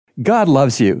God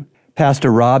loves you.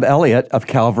 Pastor Rob Elliott of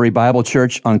Calvary Bible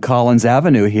Church on Collins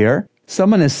Avenue here.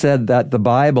 Someone has said that the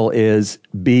Bible is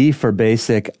B for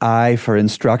basic, I for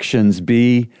instructions,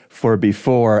 B for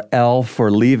before, L for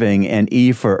leaving, and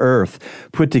E for earth.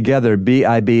 Put together,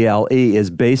 Bible is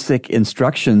basic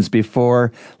instructions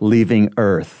before leaving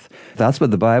earth. That's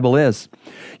what the Bible is.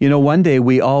 You know, one day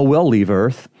we all will leave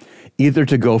earth, either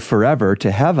to go forever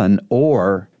to heaven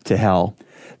or to hell.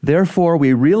 Therefore,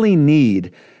 we really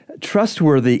need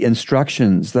trustworthy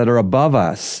instructions that are above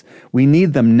us. We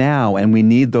need them now, and we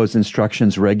need those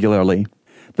instructions regularly.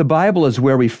 The Bible is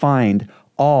where we find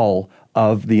all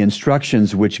of the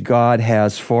instructions which God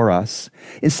has for us.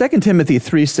 In 2 Timothy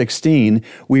 3:16,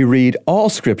 we read, "All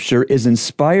Scripture is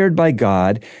inspired by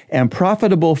God and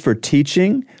profitable for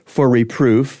teaching, for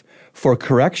reproof, for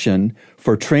correction,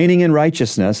 for training in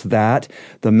righteousness, that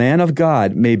the man of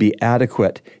God may be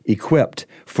adequate, equipped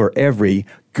for every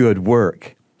good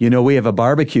work." You know, we have a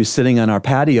barbecue sitting on our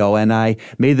patio, and I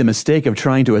made the mistake of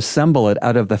trying to assemble it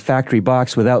out of the factory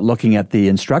box without looking at the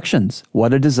instructions.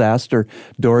 What a disaster.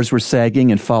 Doors were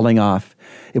sagging and falling off.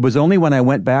 It was only when I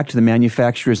went back to the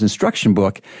manufacturer's instruction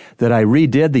book that I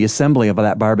redid the assembly of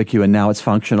that barbecue, and now it's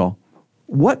functional.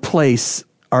 What place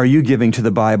are you giving to the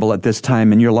Bible at this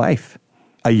time in your life?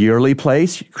 A yearly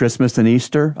place, Christmas and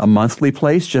Easter, a monthly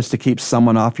place just to keep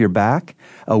someone off your back,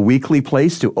 a weekly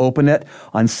place to open it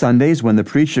on Sundays when the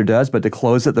preacher does, but to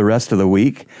close it the rest of the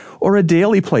week, or a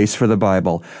daily place for the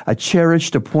Bible, a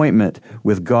cherished appointment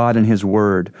with God and His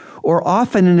Word, or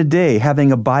often in a day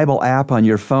having a Bible app on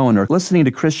your phone, or listening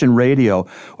to Christian radio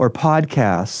or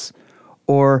podcasts,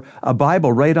 or a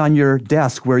Bible right on your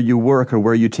desk where you work or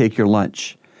where you take your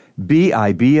lunch.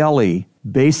 Bible,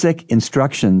 basic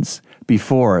instructions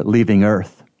before leaving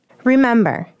earth.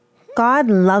 Remember, God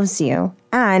loves you,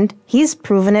 and He's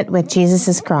proven it with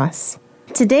Jesus' cross.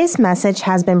 Today's message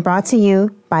has been brought to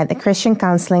you by the Christian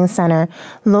Counseling Center,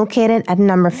 located at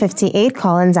number 58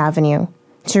 Collins Avenue.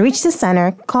 To reach the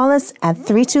center, call us at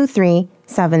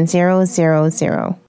 323-7000.